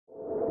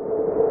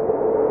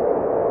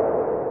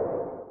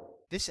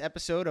This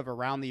episode of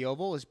Around the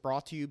Oval is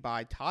brought to you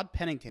by Todd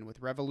Pennington with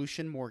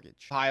Revolution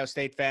Mortgage. Ohio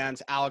State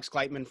fans, Alex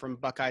Gleitman from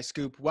Buckeye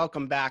Scoop.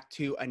 Welcome back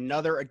to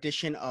another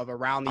edition of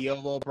Around the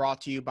Oval,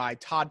 brought to you by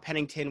Todd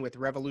Pennington with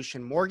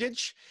Revolution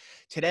Mortgage.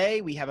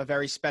 Today, we have a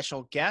very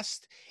special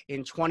guest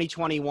in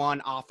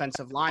 2021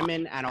 offensive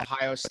lineman and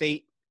Ohio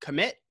State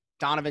commit,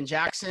 Donovan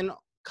Jackson,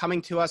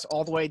 coming to us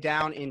all the way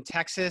down in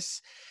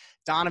Texas.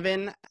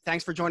 Donovan,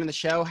 thanks for joining the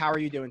show. How are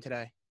you doing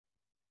today?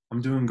 I'm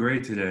doing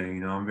great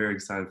today. I'm very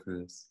excited for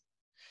this.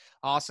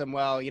 Awesome.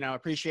 Well,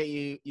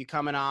 appreciate you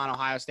coming on.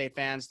 Ohio State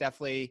fans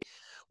definitely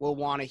will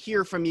want to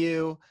hear from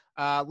you.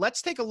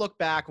 Let's take a look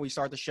back. When we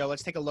start the show,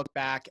 let's take a look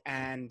back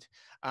and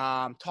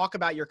talk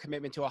about your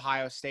commitment to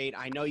Ohio State.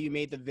 I know you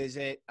made the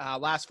visit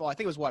last fall. I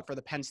think it was for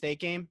the Penn State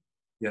game?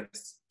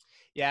 Yes.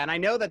 Yeah, and I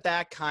know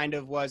that kind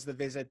of was the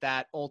visit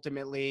that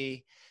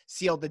ultimately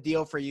sealed the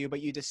deal for you,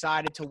 but you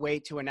decided to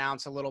wait to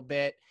announce a little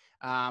bit.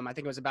 I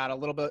think it was about a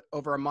little bit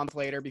over a month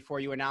later before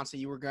you announced that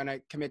you were going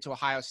to commit to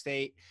Ohio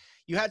State.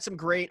 You had some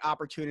great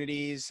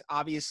opportunities,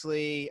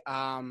 obviously,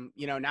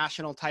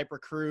 national type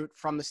recruit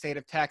from the state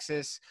of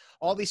Texas.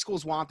 All these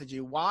schools wanted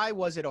you. Why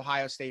was it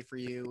Ohio State for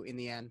you in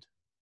the end?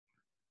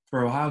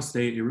 For Ohio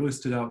State, it really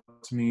stood out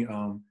to me,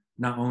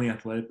 not only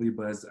athletically,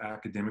 but as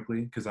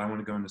academically, because I want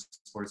to go into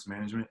sports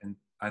management, and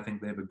I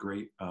think they have a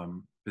great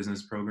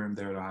business program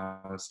there at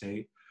Ohio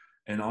State.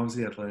 And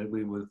obviously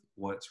athletically with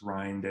what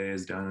Ryan Day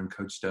has done and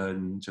Coach Stud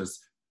and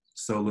just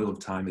so little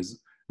time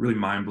is really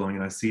mind-blowing.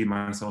 And I see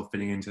myself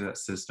fitting into that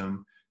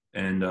system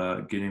and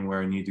getting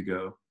where I need to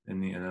go in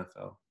the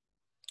NFL.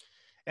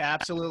 Yeah,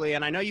 absolutely.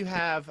 And I know you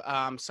have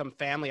some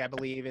family, I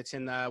believe it's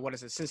in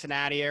the,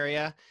 Cincinnati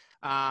area.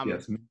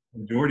 Yes, the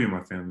majority of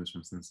my family is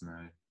from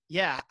Cincinnati.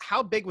 Yeah.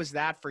 How big was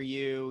that for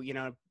you,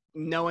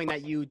 knowing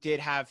that you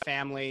did have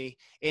family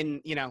in,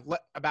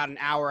 about an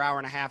hour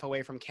and a half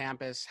away from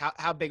campus?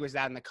 How big was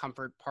that in the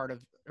comfort part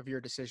of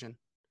your decision?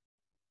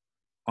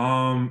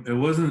 It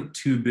wasn't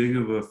too big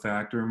of a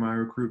factor in my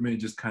recruitment. It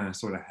just kind of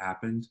sort of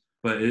happened.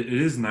 But it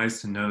is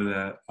nice to know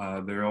that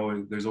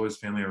there's always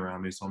family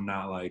around me. So I'm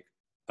not like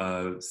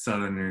a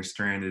Southerner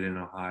stranded in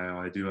Ohio.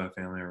 I do have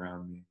family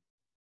around me.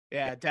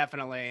 Yeah,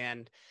 definitely.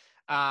 And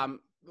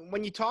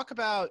when you talk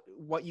about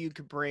what you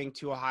could bring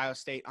to Ohio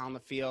State on the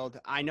field,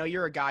 I know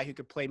you're a guy who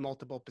could play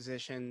multiple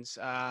positions.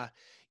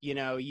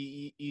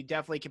 You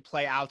definitely could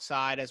play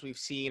outside, as we've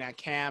seen at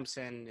camps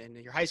and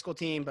your high school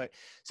team, but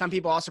some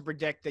people also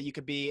predict that you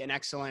could be an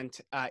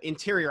excellent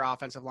interior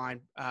offensive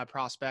line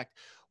prospect.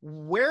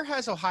 Where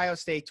has Ohio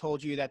State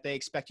told you that they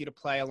expect you to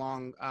play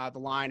along the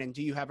line, and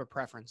do you have a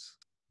preference?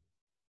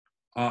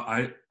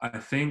 I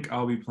think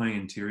I'll be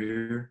playing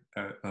interior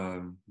at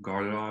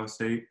guard at Ohio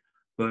State.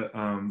 But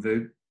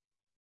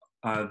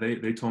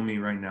they told me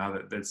right now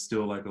that that's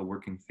still like a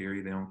working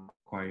theory. They don't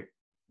quite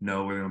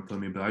know where they're going to put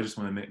me. But I just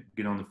want to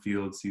get on the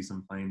field, see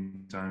some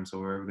playing time. So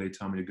wherever they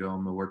tell me to go, I'm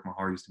going to work my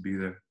hardest to be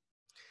there.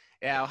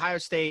 Yeah, Ohio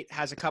State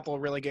has a couple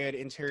of really good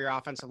interior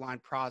offensive line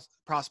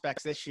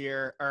prospects this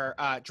year, or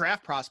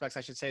draft prospects,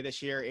 I should say,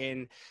 this year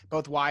in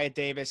both Wyatt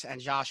Davis and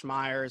Josh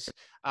Myers.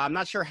 I'm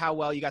not sure how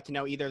well you got to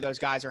know either of those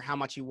guys or how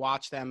much you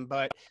watch them,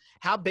 but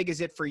how big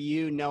is it for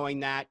you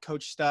knowing that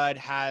Coach Stud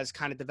has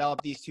kind of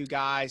developed these two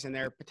guys and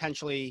they're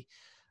potentially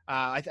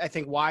I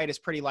think Wyatt is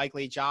pretty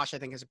likely. Josh, I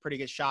think, has a pretty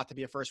good shot to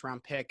be a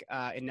first-round pick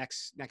in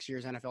next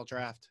year's NFL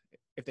draft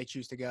if they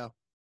choose to go.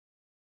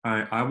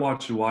 I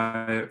watched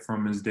Wyatt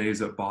from his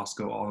days at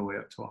Bosco all the way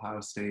up to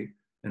Ohio State.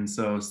 And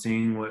so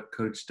seeing what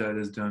Coach Stud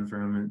has done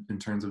for him in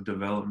terms of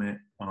development,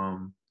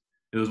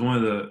 it was one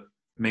of the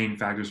main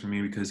factors for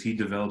me because he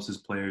develops his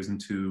players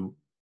into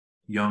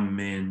young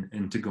men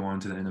and to go on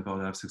to the NFL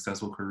to have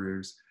successful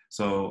careers.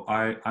 So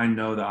I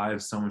know that I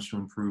have so much to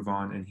improve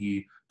on, and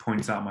he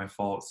points out my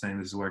faults saying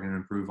this is where I can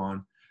improve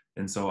on.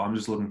 And so I'm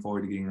just looking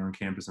forward to getting on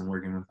campus and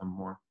working with him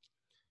more.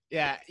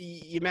 Yeah,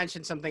 you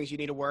mentioned some things you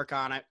need to work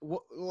on.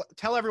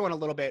 Tell everyone a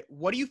little bit,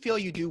 what do you feel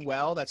you do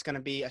well that's going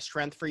to be a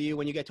strength for you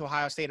when you get to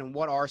Ohio State, and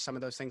what are some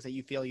of those things that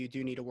you feel you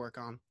do need to work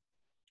on?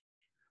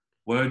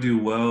 What I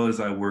do well is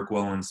I work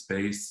well in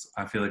space.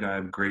 I feel like I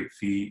have great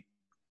feet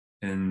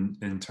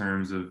in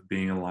terms of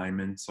being a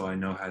lineman, so I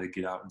know how to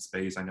get out in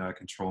space. I know how to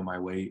control my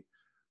weight.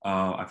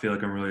 I feel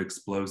like I'm really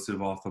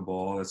explosive off the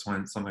ball. That's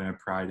something I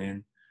pride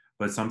in.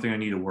 But something I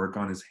need to work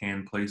on is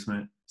hand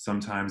placement.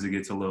 Sometimes it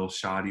gets a little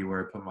shoddy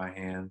where I put my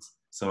hands.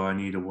 So I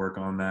need to work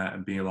on that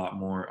and be a lot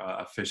more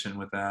efficient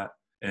with that.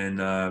 And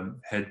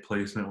head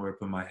placement where I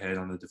put my head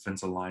on the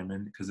defensive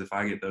lineman. Because if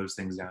I get those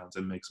things down,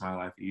 it makes my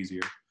life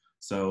easier.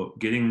 So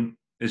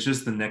it's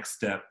just the next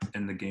step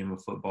in the game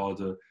of football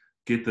to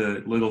get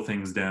the little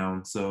things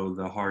down so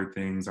the hard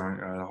things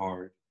aren't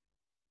hard.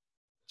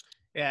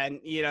 Yeah, and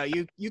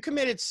you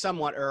committed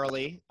somewhat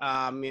early.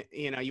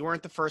 You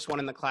weren't the first one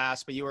in the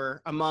class, but you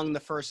were among the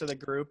first of the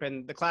group,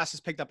 and the class has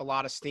picked up a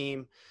lot of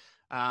steam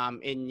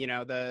in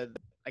the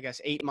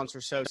 8 months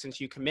or so since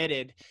you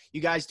committed.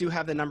 You guys do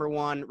have the number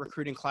one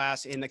recruiting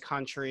class in the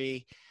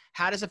country.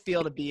 How does it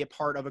feel to be a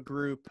part of a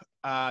group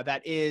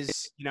that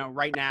is,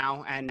 right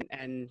now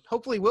and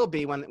hopefully will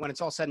be when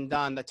it's all said and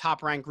done, the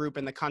top ranked group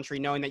in the country,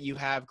 knowing that you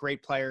have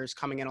great players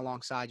coming in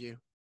alongside you?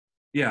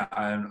 Yeah,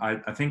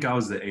 I think I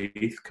was the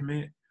eighth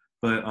commit,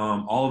 but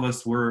all of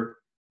us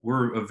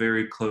we're a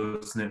very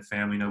close knit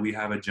family. We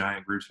have a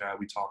giant group chat.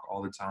 We talk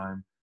all the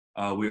time.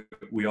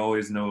 We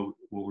always know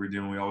what we're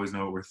doing. We always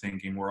know what we're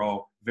thinking. We're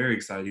all very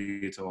excited to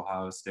get to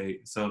Ohio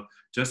State. So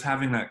just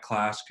having that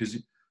class, because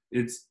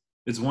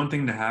it's one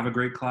thing to have a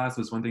great class.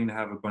 It's one thing to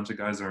have a bunch of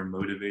guys that are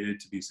motivated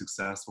to be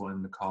successful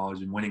in the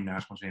college and winning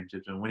national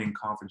championships and winning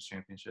conference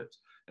championships.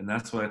 And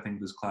that's what I think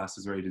this class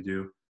is ready to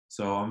do.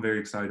 So I'm very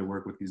excited to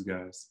work with these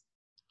guys.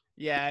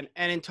 Yeah,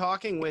 and in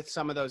talking with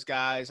some of those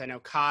guys, I know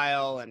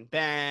Kyle and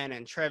Ben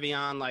and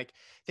Trevion, like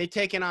they've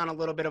taken on a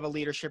little bit of a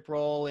leadership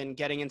role in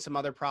getting in some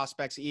other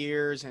prospects'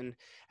 ears and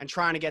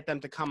trying to get them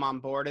to come on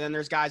board. And then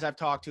there's guys I've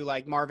talked to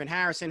like Marvin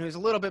Harrison, who's a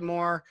little bit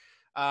more,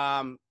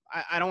 I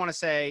don't want to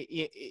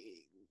say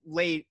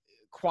late,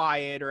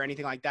 quiet or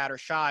anything like that or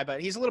shy,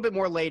 but he's a little bit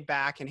more laid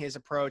back in his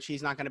approach.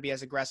 He's not going to be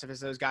as aggressive as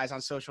those guys on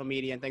social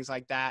media and things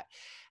like that.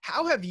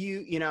 How have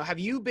have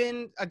you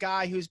been a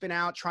guy who's been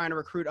out trying to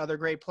recruit other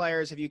great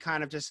players? Have you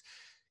kind of just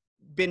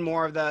been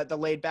more of the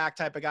laid back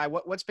type of guy?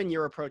 What's been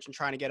your approach in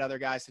trying to get other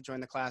guys to join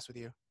the class with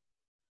you?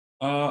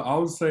 I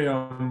would say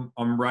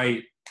I'm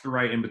right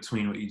in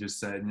between what you just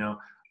said.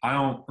 I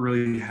don't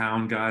really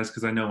hound guys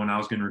because I know when I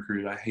was getting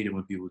recruited, I hated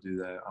when people do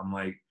that. I'm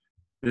like,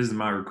 this is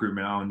my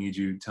recruitment. I don't need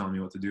you telling me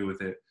what to do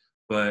with it.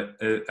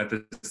 But at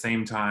the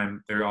same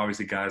time, there are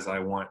obviously guys I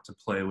want to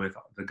play with,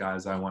 the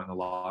guys I want in the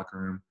locker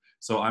room.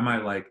 So I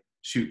might like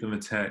shoot them a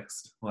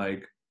text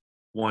like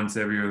once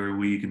every other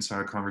week and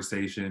start a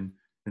conversation.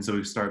 And so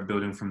we start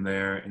building from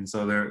there. And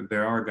so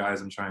there are guys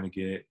I'm trying to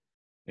get,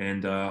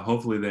 and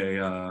hopefully they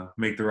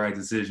make the right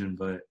decision.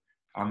 But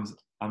I'm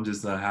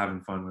just having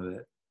fun with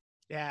it.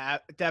 Yeah,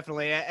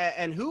 definitely.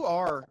 And who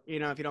are,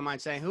 if you don't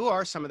mind saying, who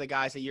are some of the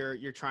guys that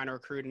you're trying to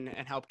recruit and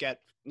help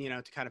get,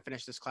 to kind of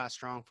finish this class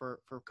strong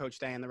for Coach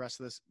Day and the rest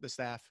of the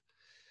staff?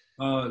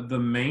 The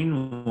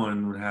main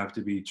one would have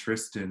to be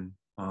Tristan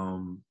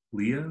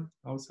Leah,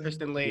 I would say.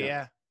 Tristan Lee,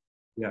 yeah.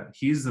 Yeah,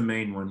 he's the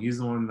main one. He's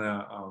the one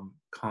that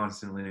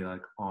constantly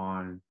like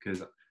on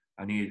because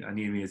I need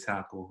me a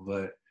tackle.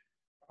 But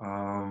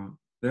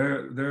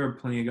there are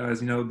plenty of guys.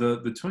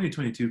 The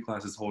 2022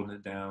 class is holding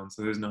it down,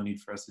 so there's no need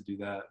for us to do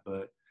that.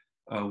 But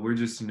we're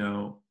just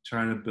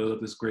trying to build up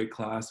this great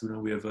class.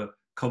 We have a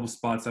couple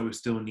spots that we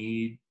still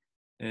need,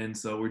 and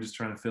so we're just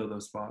trying to fill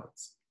those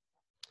spots.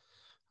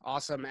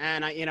 Awesome.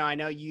 And I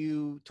know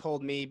you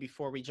told me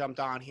before we jumped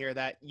on here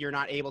that you're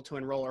not able to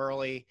enroll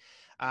early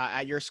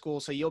at your school.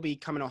 So you'll be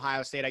coming to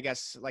Ohio State, I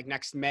guess, like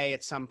next May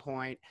at some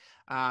point,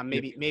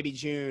 maybe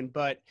June.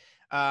 But,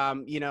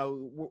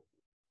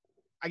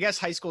 I guess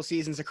high school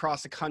seasons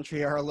across the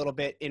country are a little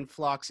bit in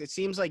flux. It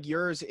seems like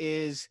yours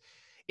is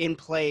in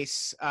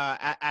place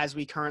as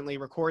we currently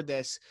record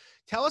this.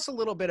 Tell us a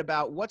little bit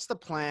about what's the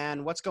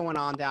plan, what's going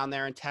on down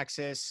there in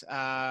Texas.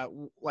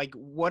 Like,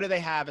 what do they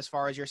have as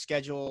far as your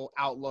schedule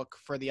outlook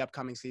for the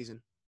upcoming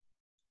season?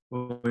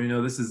 Well,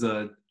 this is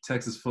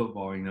Texas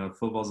football.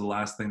 Football's the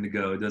last thing to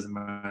go. It doesn't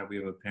matter if we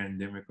have a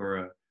pandemic or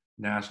a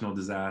national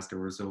disaster.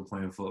 We're still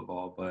playing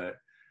football. But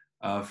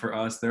for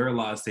us, there are a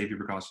lot of safety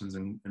precautions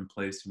in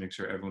place to make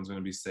sure everyone's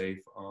going to be safe.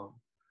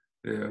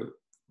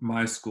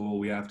 My school,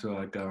 we have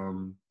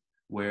to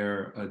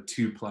wear a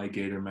 2-ply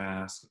gator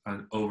mask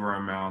over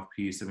our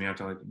mouthpiece, and we have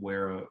to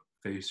wear a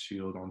face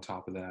shield on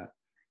top of that.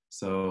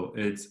 So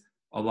it's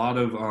a lot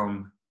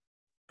of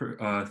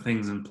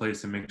things in place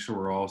to make sure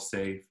we're all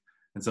safe.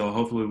 And so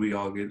hopefully we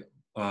all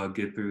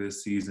get through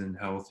this season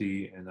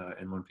healthy and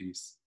in one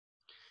piece.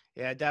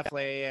 Yeah,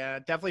 definitely.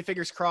 Definitely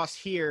fingers crossed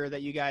here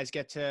that you guys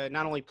get to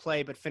not only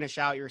play, but finish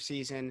out your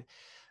season.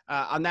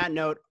 On that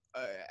note,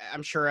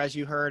 I'm sure as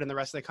you heard and the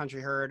rest of the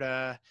country heard,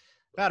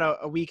 about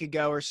a week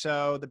ago or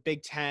so, the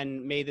Big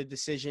Ten made the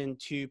decision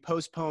to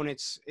postpone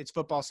its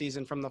football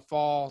season from the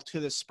fall to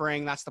the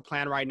spring. That's the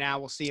plan right now.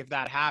 We'll see if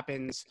that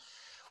happens.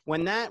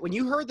 When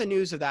you heard the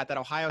news of that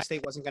Ohio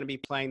State wasn't going to be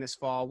playing this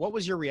fall, what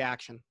was your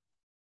reaction?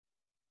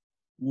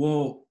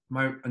 Well,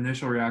 my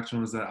initial reaction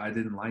was that I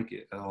didn't like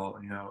it at all.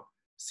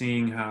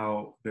 Seeing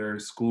how their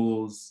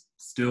school's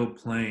still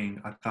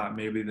playing, I thought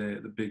maybe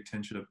the Big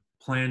Ten should have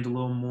planned a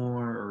little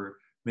more or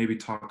maybe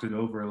talked it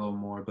over a little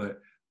more. But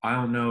I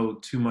don't know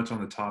too much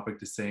on the topic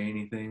to say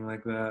anything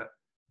like that.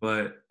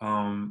 But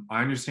I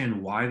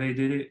understand why they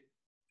did it.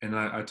 And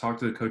I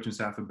talked to the coaching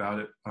staff about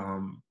it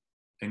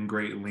in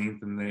great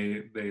length, and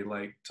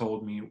they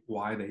told me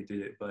why they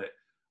did it. But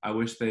I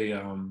wish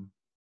they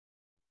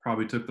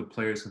probably took the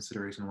players'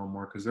 consideration a little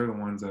more because they're the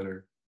ones that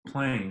are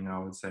playing, I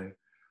would say.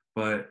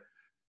 But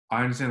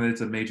I understand that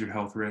it's a major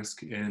health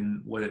risk and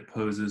what it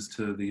poses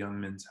to the young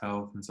men's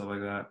health and stuff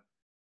like that.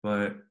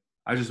 But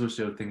I just wish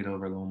they would think it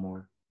over a little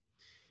more.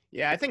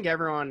 Yeah, I think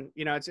everyone,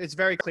 it's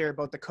very clear.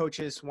 Both the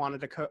coaches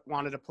wanted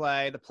to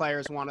play, the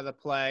players wanted to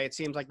play. It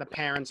seems like the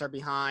parents are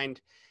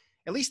behind,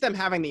 at least them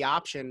having the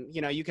option.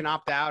 You can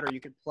opt out or you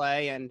could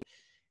play. And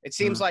It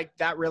seems like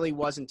that really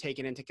wasn't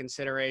taken into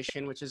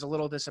consideration, which is a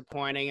little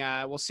disappointing.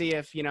 We'll see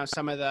if,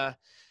 some of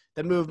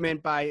the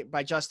movement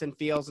by Justin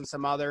Fields and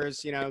some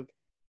others,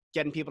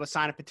 getting people to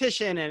sign a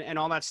petition and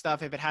all that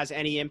stuff, if it has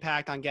any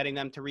impact on getting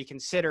them to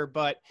reconsider.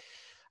 But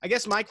I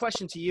guess my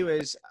question to you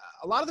is,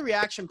 a lot of the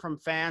reaction from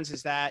fans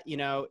is that,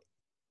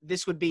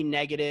 this would be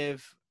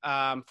negative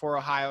for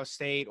Ohio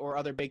State or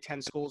other Big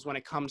Ten schools when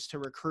it comes to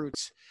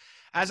recruits.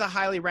 As a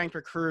highly ranked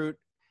recruit,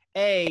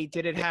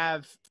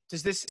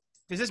 does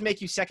this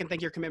make you second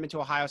think your commitment to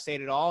Ohio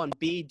State at all? And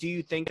B, do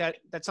you think that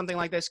something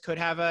like this could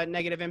have a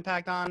negative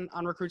impact on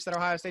recruits that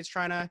Ohio State's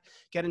trying to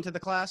get into the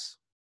class?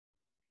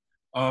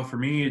 For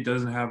me, it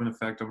doesn't have an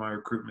effect on my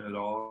recruitment at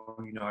all.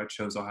 I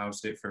chose Ohio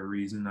State for a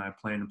reason. I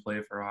plan to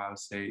play for Ohio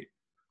State.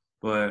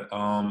 But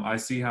I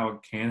see how it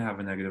can have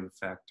a negative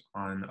effect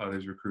on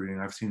others recruiting.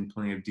 I've seen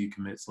plenty of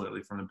decommits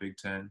lately from the Big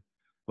Ten.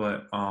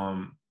 But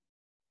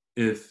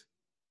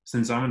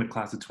since I'm in the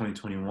class of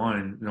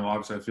 2021,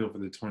 obviously I feel for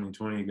the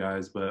 2020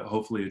 guys, but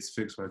hopefully it's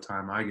fixed by the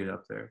time I get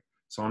up there.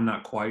 So I'm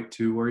not quite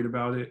too worried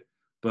about it.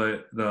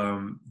 But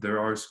there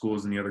are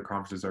schools in the other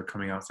conferences that are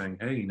coming out saying,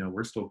 hey,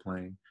 we're still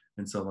playing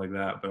and stuff like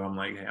that. But I'm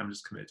like, hey, I'm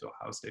just committed to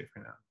Ohio State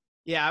for now.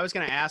 Yeah, I was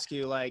going to ask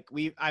you,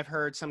 I've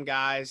heard some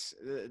guys,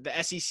 the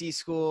SEC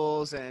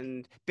schools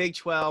and Big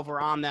 12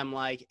 were on them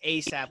like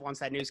ASAP once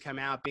that news came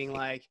out, being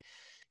like,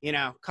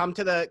 come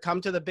to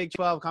the Big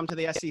 12, come to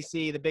the SEC,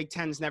 the Big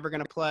 10's never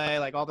going to play,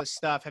 like all this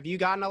stuff. Have you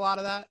gotten a lot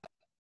of that?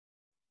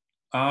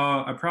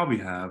 I probably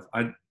have.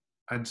 I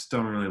just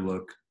don't really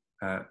look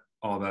at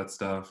all that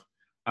stuff.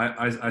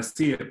 I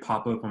see it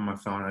pop up on my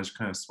phone. I just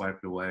kind of swipe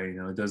it away.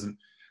 I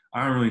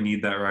don't really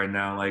need that right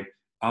now. Like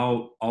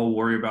I'll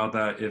worry about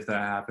that if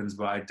that happens,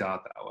 but I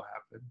doubt that will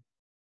happen.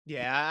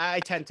 Yeah, I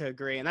tend to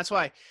agree. And that's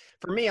why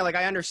for me,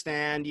 I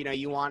understand,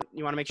 you want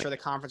to make sure the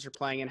conference you're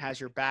playing in has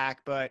your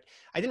back, but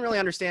I didn't really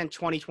understand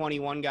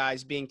 2021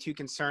 guys being too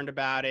concerned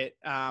about it.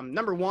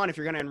 Number one, if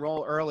you're going to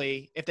enroll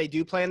early, if they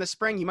do play in the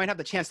spring, you might have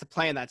the chance to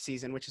play in that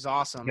season, which is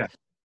awesome. Yeah.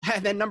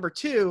 And then number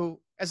two,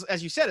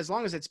 as you said, as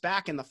long as it's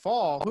back in the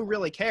fall, who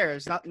really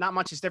cares? Not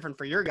much is different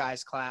for your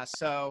guys' class.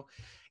 So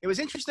it was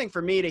interesting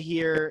for me to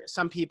hear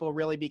some people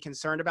really be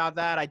concerned about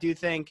that. I do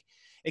think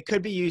it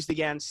could be used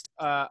against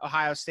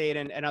Ohio State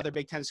and other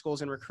Big Ten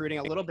schools in recruiting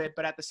a little bit.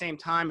 But at the same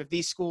time, if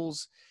these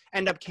schools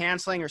end up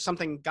canceling or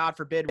something, God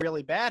forbid,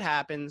 really bad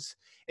happens,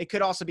 it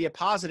could also be a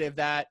positive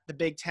that the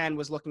Big Ten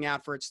was looking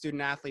out for its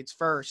student athletes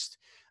first.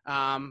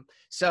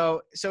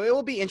 So it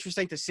will be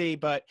interesting to see.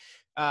 But,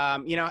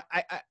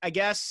 I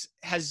guess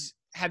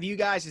have you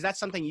guys, is that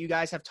something you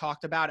guys have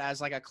talked about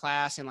as like a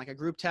class and like a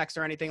group text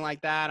or anything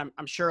like that?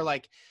 I'm sure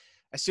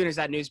as soon as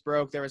that news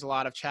broke, there was a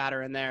lot of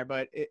chatter in there,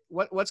 but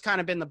what's kind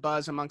of been the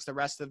buzz amongst the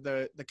rest of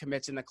the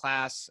commits in the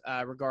class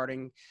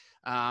regarding,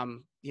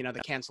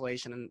 the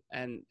cancellation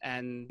and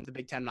the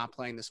Big Ten not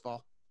playing this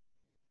fall?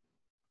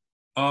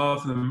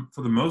 For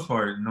the most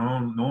part, no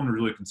one was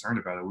really concerned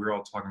about it. We were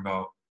all talking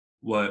about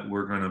what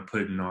we're going to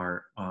put in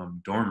our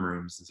dorm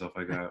rooms and stuff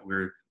like that.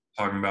 We're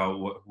talking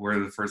about where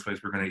the first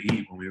place we're going to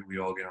eat when we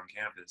all get on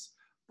campus.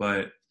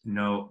 But,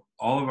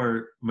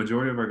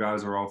 majority of our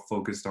guys are all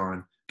focused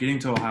on getting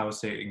to Ohio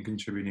State and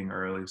contributing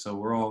early. So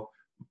we're all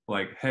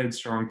like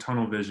headstrong,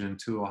 tunnel vision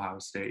to Ohio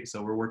State.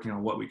 So we're working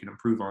on what we can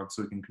improve on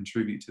so we can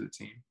contribute to the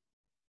team.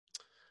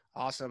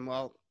 Awesome.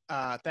 Well,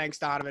 thanks,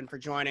 Donovan, for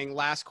joining.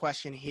 Last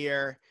question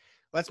here.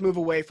 Let's move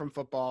away from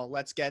football.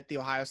 Let's get the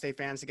Ohio State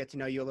fans to get to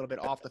know you a little bit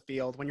off the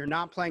field. When you're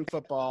not playing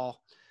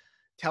football,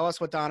 tell us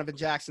what Donovan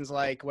Jackson's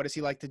like. What does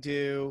he like to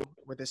do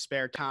with his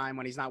spare time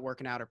when he's not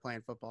working out or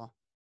playing football?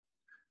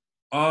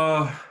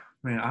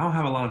 Man, I don't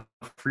have a lot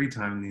of free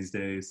time these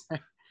days,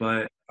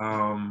 but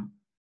I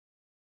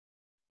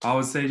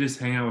would say just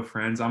hang out with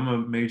friends. I'm a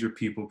major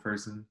people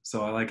person,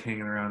 so I like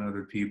hanging around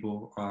other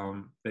people.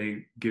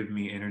 They give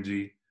me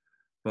energy,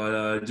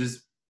 but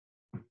just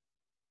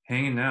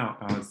hanging out,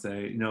 I would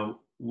say.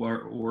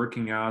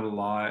 Working out a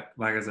lot.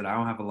 Like I said, I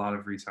don't have a lot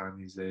of free time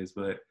these days,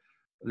 but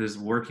just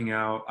working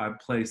out. I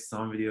play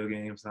some video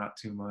games, not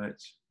too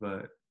much,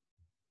 but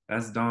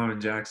that's Donovan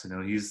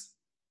Jackson. He's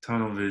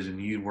tunnel vision.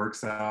 He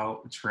works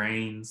out,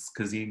 trains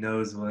because he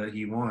knows what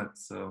he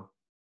wants. So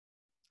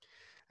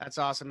that's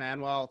awesome,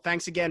 man. Well,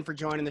 thanks again for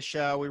joining the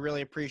show. We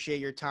really appreciate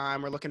your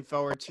time. We're looking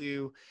forward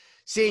to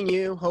seeing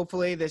you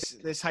hopefully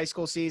this high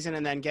school season,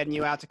 and then getting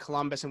you out to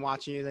Columbus and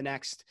watching you the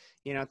next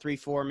 3,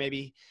 4,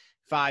 maybe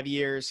 5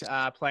 years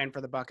playing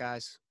for the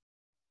Buckeyes.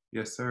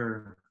 Yes,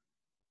 sir.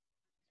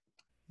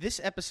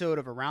 This episode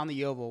of Around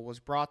the Oval was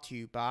brought to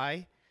you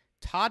by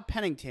Todd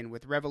Pennington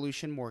with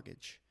Revolution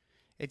Mortgage.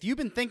 If you've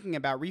been thinking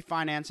about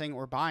refinancing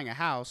or buying a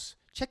house,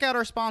 check out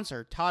our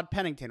sponsor, Todd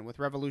Pennington with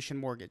Revolution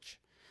Mortgage.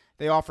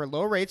 They offer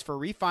low rates for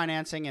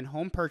refinancing and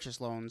home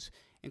purchase loans,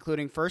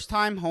 including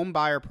first-time home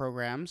buyer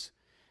programs,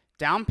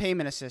 down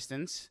payment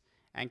assistance,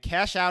 and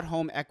cash-out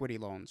home equity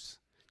loans.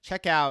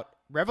 Check out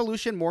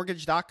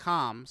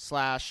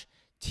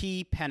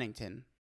revolutionmortgage.com/tpennington.